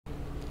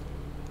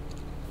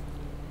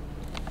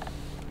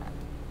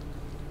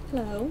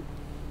Hello,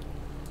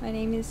 my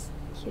name is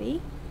Kitty.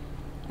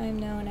 I'm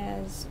known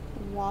as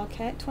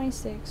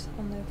Wildcat26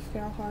 on the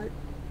Feral Heart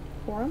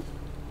forum.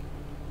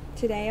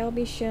 Today I'll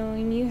be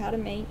showing you how to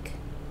make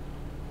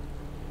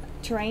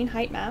terrain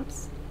height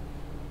maps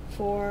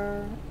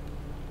for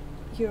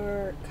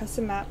your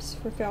custom maps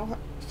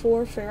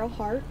for Feral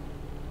Heart,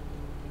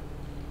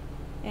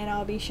 and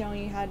I'll be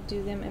showing you how to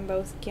do them in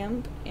both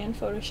GIMP and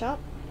Photoshop.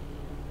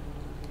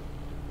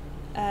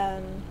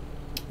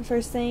 The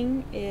first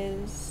thing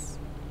is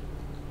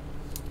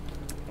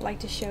I'd like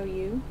to show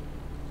you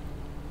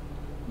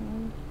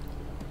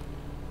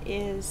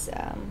is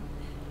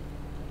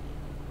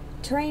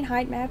terrain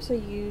height maps are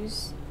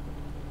used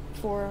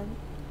for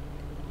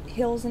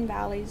hills and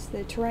valleys,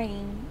 the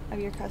terrain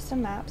of your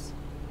custom maps,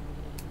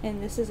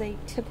 and this is a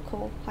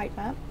typical height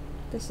map.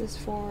 This is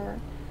for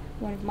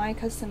one of my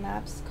custom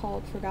maps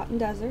called Forgotten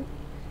Desert.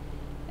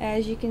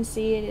 As you can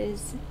see, it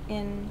is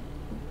in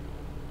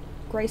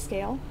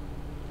grayscale.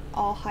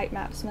 All height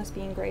maps must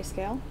be in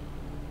grayscale.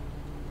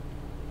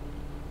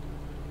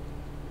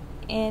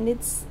 And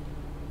it's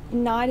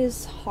not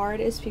as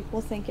hard as people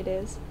think it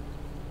is.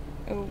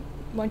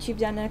 Once you've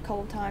done it a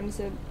couple times,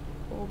 it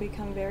will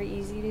become very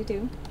easy to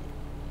do.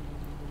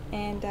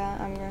 And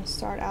I'm going to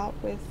start out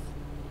with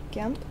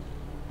GIMP,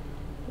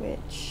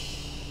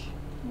 which,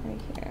 right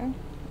here,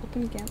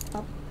 open GIMP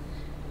up.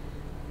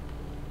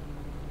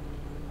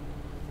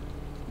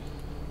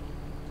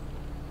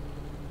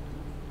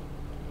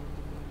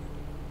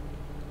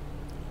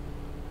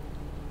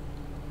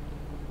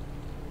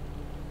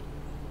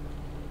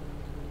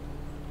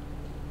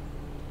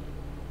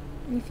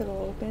 If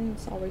it'll open,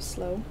 it's always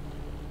slow.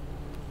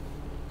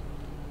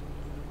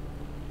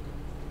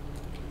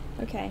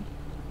 Okay.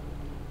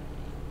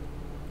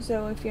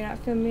 So if you're not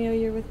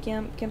familiar with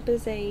GIMP, GIMP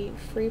is a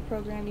free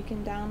program you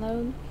can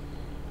download.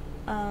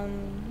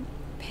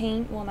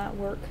 Paint will not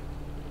work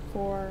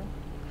for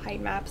height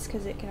maps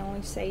because it can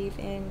only save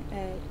in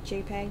a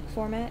JPEG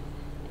format,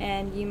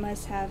 and you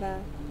must have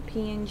a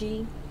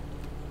PNG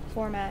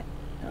format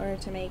in order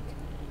to make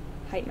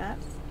height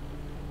maps.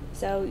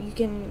 So you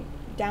can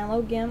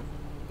download GIMP,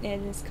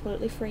 and it's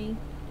completely free.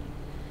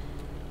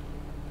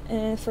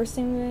 And the first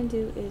thing we're going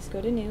to do is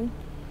go to New,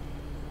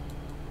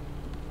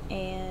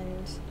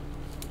 and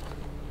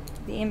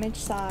the image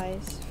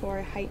size for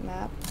a height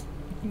map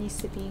needs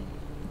to be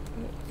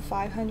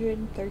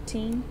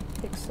 513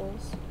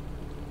 pixels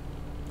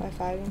by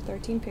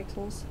 513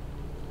 pixels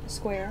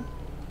square.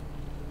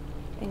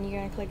 And you're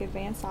going to click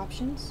Advanced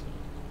Options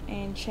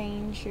and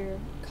change your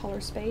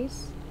color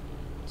space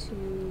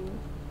to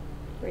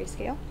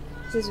grayscale.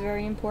 This is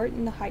very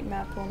important. The height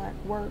map will not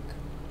work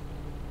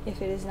if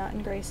it is not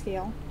in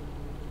grayscale.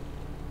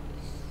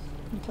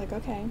 And click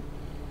OK.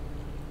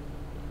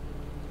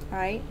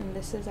 Alright, and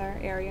this is our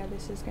area.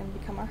 This is going to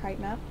become our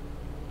height map.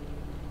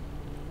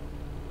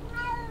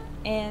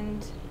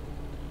 And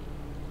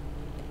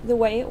the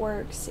way it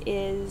works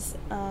is,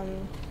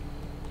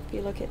 if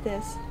you look at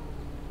this,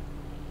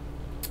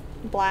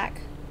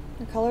 black,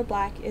 the color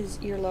black is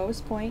your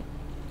lowest point,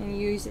 and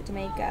you use it to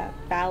make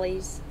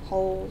valleys,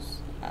 holes,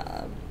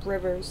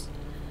 rivers.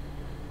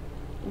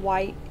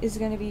 White is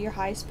going to be your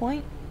highest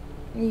point.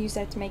 You use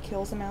that to make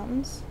hills and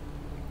mountains.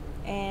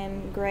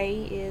 And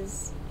gray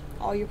is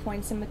all your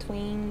points in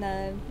between.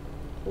 The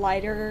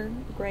lighter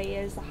gray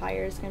is, the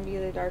higher is going to be,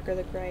 the darker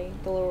the gray,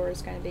 the lower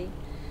is going to be.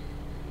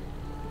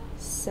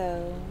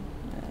 So,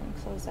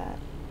 close that.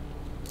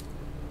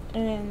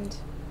 And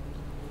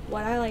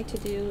what I like to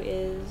do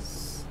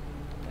is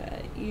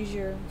use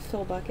your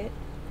fill bucket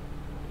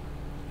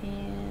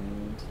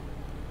and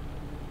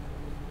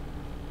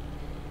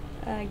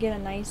get a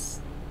nice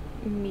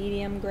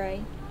medium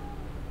gray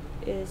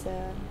is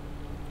a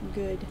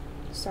good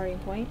starting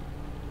point,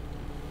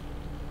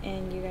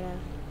 and you're gonna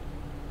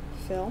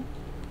fill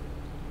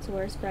to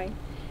where it's gray.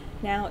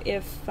 Now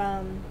if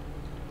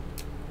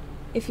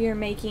you're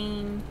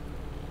making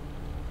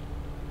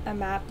a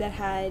map that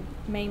had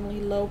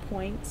mainly low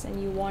points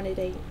and you wanted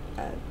a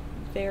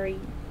very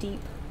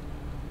deep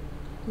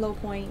low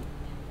point,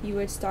 you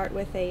would start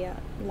with a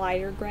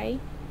lighter gray,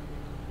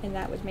 and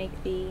that would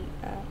make the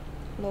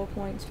low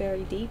points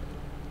very deep.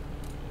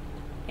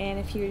 And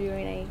if you're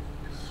doing a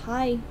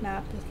high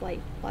map with like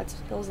lots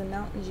of hills and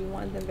mountains, you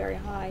wanted them very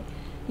high,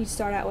 you'd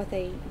start out with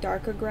a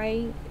darker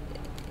gray,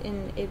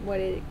 and it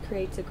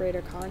creates a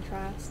greater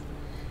contrast.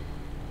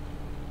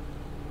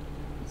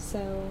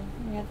 So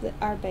we have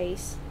our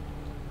base.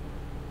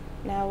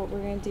 Now what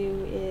we're going to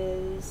do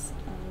is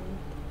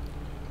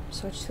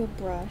switch to a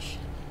brush,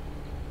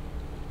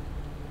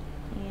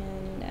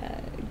 and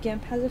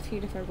GIMP has a few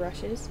different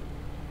brushes,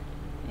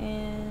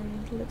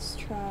 and let's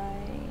try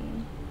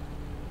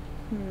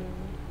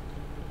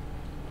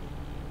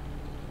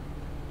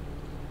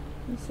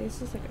let's see,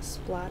 this is like a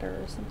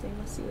splatter or something.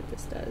 Let's see what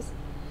this does.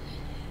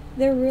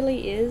 There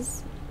really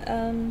is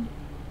no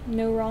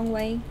wrong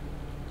way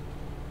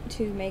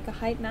to make a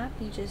height map.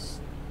 You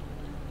just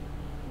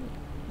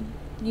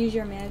use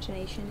your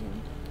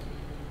imagination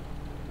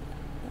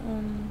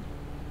and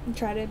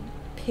try to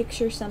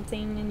picture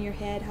something in your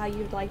head how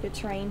you'd like the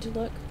terrain to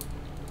look,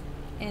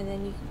 and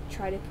then you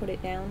try to put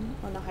it down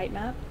on the height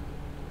map.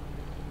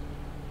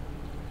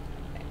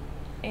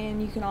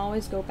 And you can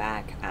always go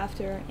back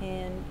after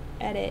and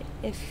edit.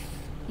 If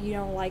you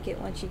don't like it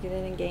once you get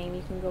it in game,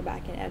 you can go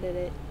back and edit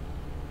it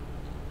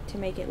to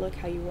make it look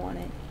how you want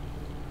it.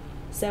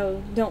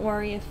 So don't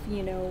worry if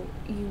you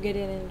get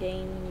it in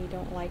game and you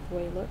don't like the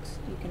way it looks.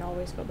 You can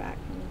always go back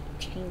and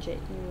change it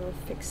and you'll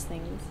fix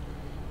things.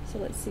 So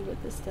let's see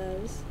what this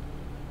does.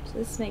 So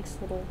this makes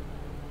little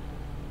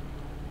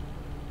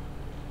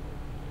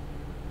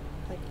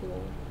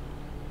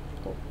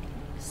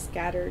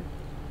scattered.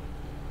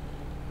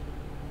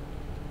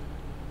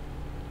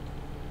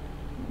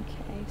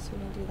 Okay, so we're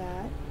gonna do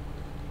that.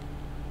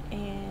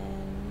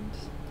 And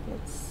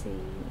let's see.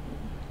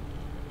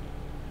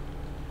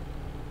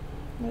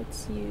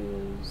 Let's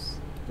use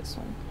this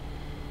one.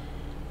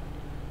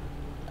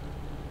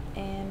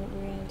 And what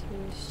we're going to do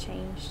is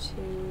change to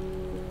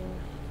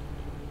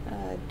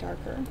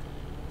darker. And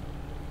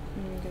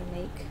I'm going to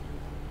make,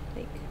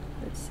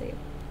 let's see.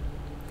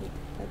 Wait,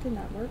 that did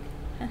not work.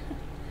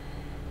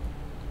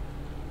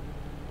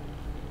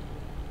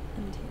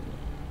 Undo.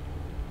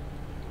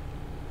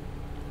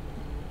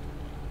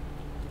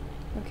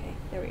 Okay,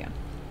 there we go.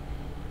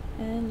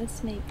 And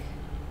let's make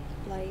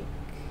like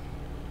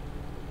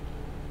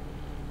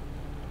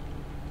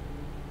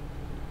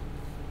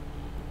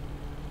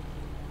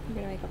I'm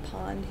going to make a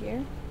pond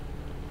here.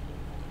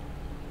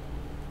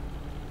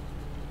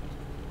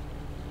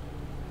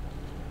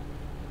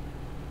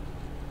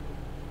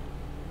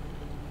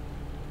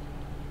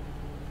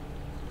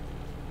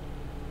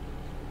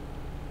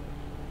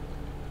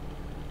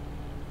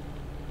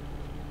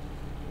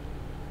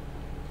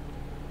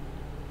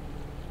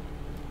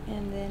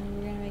 And then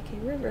we're going to make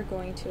a river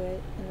going to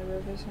it, and the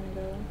river's going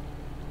to go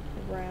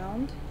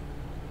around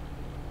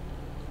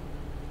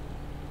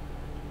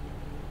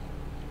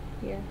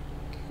here.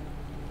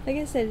 Like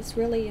I said,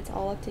 it's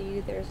all up to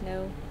you. There's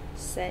no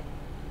set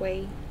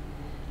way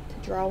to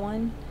draw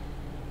one.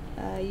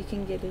 You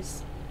can get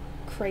as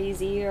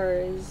crazy or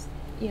as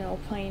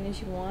plain as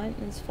you want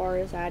as far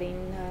as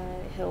adding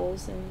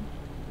hills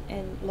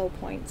and low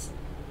points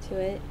to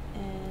it.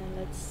 And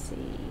let's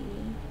see.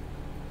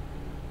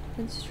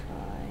 Let's try.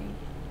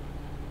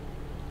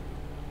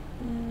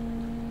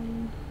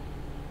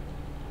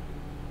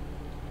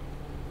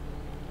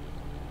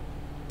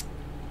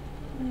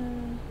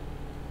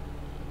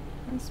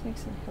 Let's make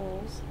some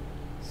hills.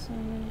 So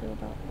I'm going to go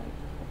about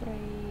like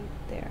right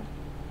there.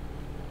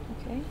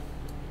 Okay.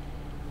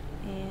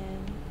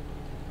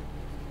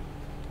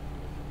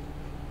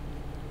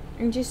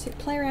 And just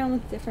play around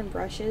with different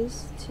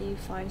brushes till you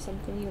find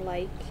something you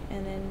like,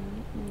 and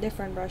then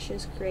different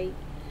brushes create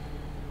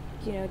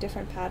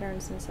different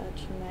patterns and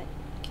such, and that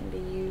can be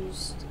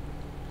used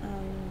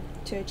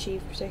to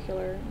achieve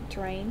particular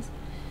terrains.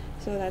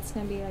 So that's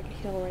going to be like a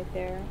hill right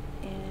there,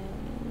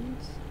 and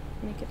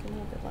make it a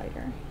little bit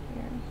lighter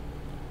here.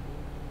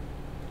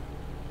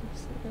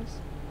 Let's see this.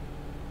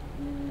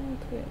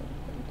 Put it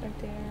right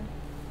there.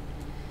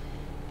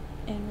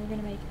 And we're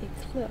going to make a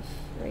cliff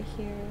right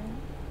here,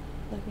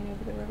 looking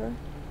over the river.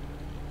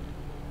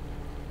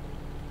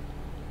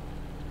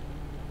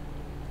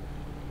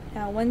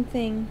 Now, one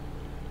thing,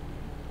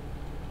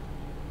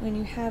 when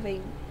you have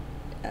a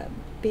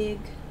big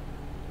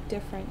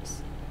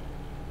difference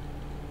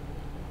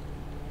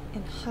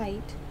in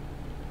height,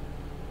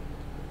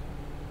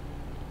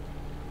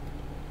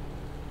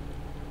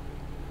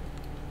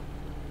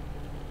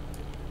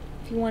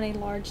 if you want a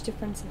large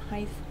difference in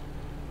height,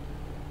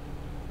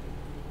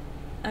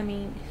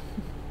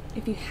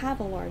 if you have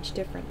a large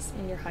difference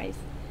in your height,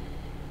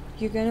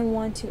 you're going to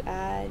want to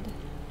add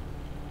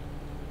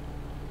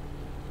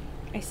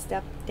a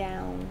step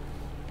down.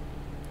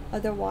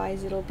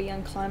 Otherwise, it'll be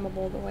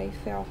unclimbable the way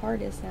Feral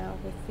Heart is now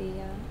with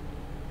the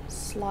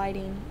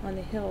sliding on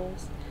the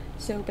hills.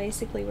 So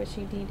basically what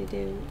you need to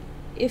do,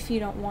 if you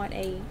don't want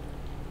a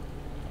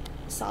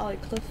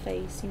solid cliff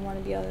face, you want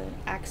to be able to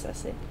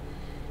access it,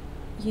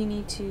 you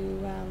need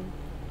to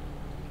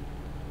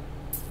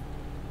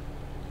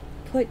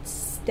put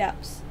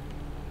steps,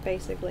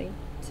 basically,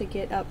 to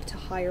get up to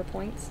higher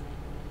points.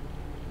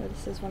 So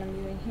this is what I'm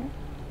doing here.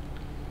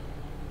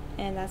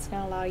 And that's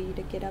going to allow you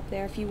to get up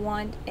there. If you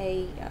want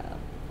a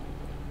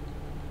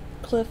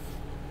cliff,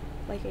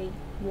 like a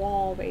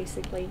wall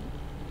basically,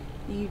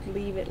 you'd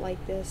leave it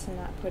like this and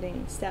not put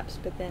any steps,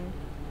 but then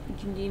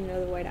you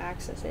know the way to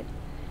access it.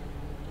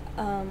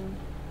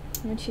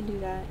 Once you do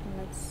that, and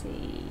let's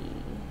see.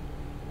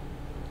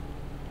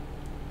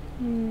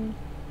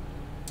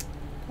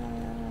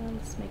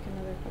 Let's make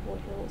another couple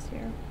of hills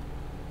here.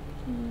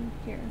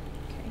 Here,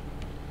 okay.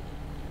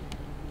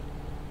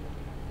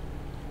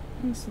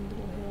 And some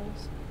little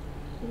hills,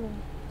 little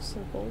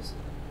circles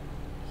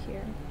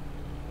here.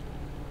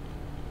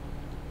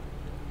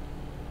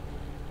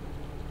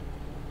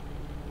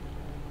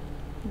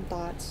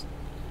 Dots.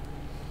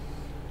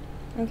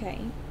 Okay,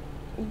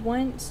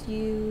 once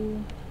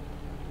you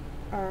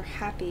are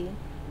happy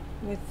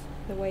with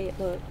the way it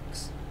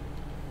looks,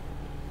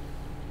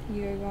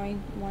 you're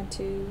going to want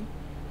to,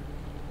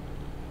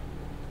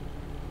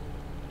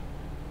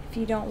 if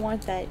you don't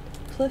want that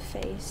cliff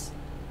face,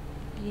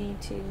 you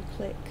need to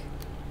click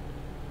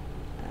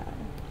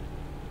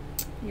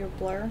your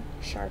blur,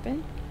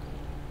 sharpen,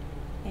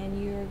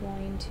 and you're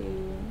going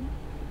to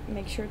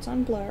make sure it's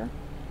on blur,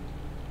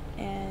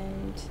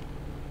 and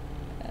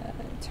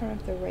turn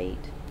up the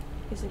rate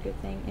is a good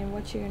thing. And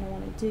what you're going to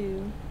want to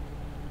do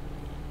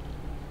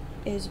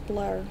is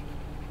blur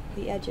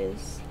the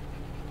edges.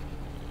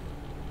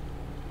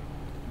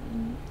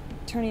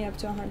 Turning up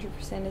to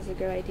 100% is a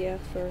good idea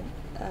for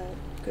a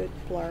good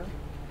blur.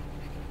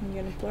 I'm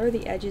going to blur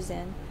the edges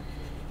in,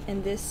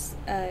 and this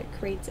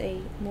creates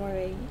a more of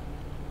a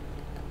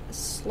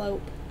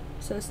slope,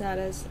 so it's not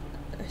as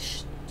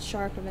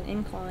sharp of an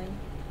incline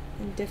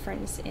and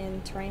difference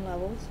in terrain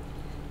levels.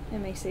 It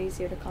makes it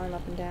easier to climb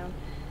up and down,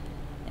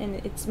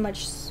 and it's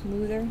much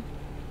smoother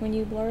when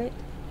you blur it.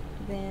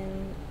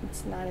 Then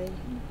it's not a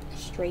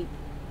straight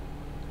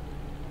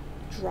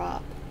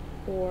drop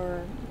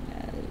or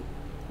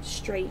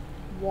straight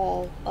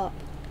wall up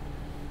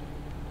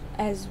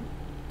as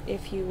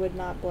if you would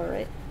not blur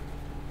it.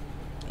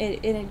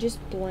 It just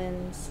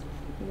blends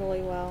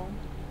really well,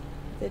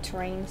 the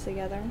terrains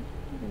together.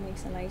 It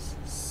makes a nice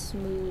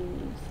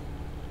smooth,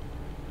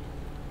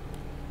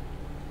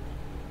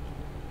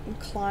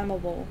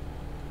 climbable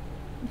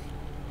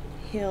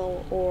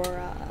hill or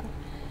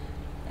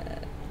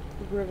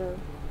river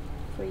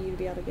for you to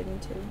be able to get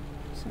into.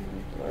 So I'm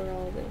going to blur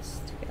all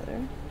this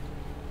together.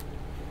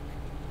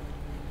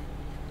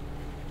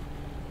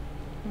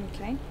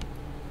 Okay.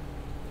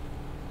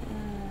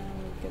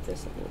 Give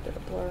this a little bit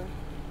of blur.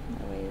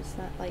 That way it's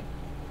not like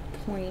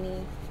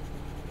pointy,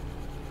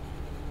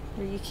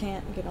 where you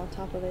can't get on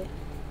top of it.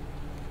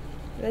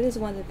 That is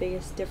one of the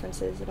biggest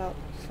differences about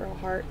Feral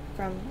Heart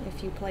from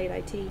if you played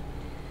IT,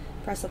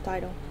 press up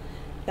title,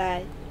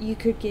 that you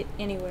could get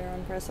anywhere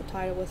on press up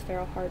title with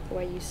Feral Heart the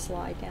way you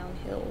slide down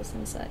hills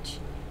and such.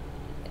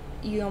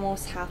 You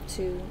almost have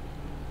to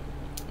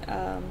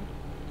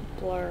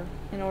blur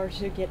in order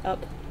to get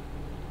up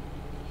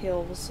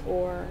hills,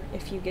 or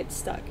if you get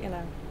stuck in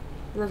a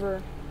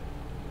river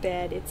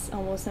bed, it's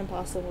almost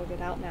impossible to get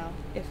out now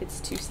if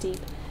it's too steep.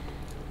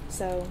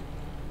 So,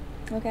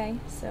 okay,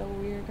 so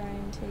we're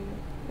going to,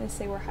 let's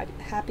say we're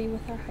happy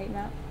with our height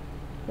map.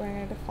 We're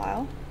going to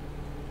File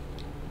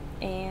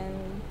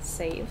and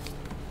Save.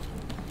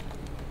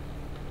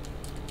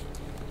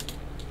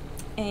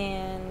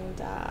 And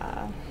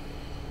I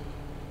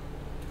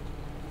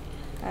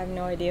have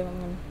no idea what I'm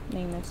going to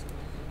name this.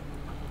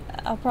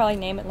 I'll probably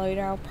name it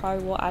later. I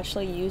probably will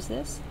actually use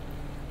this,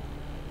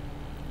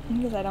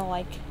 because I don't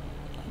like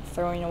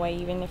throwing away,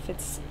 even if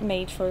it's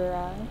made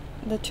for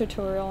the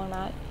tutorial or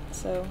not.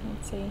 So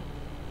let's see.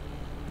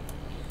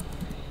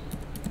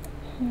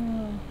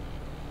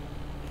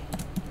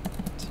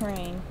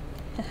 Terrain.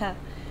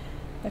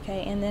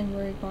 Okay, and then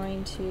we're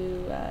going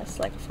to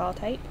select a file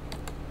type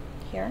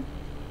here,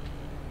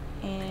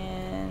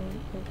 and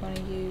we're going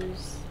to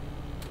use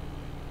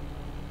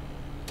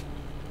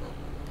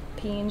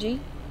PNG.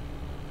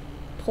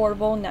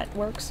 Portable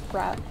network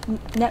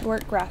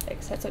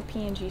graphics. That's what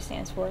PNG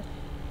stands for.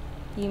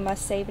 You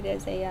must save it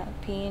as a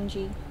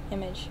PNG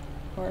image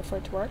in order for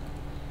it to work.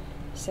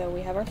 So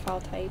we have our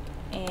file type,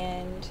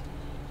 and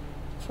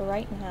for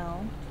right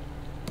now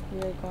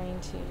we're going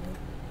to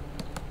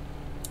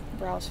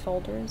browse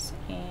folders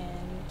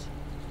and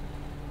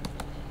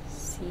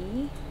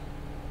see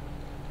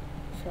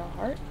Feral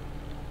Heart.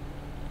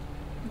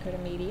 Go to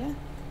Media,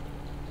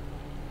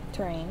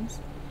 Terrains.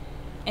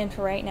 And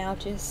for right now,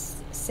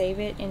 just save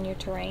it in your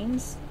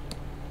terrains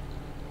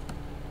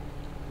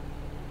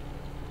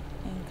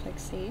and click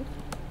Save.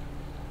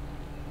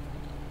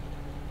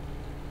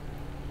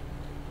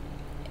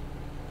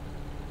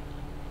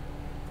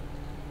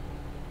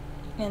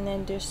 And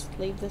then just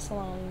leave this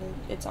alone.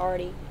 It's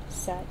already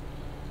set.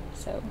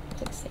 So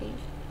click Save.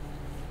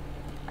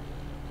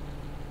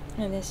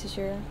 And this is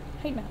your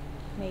height map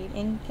made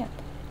in GIMP.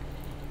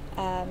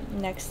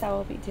 Next, I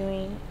will be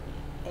doing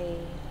a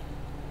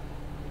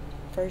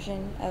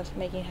version of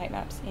making height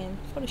maps in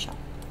Photoshop.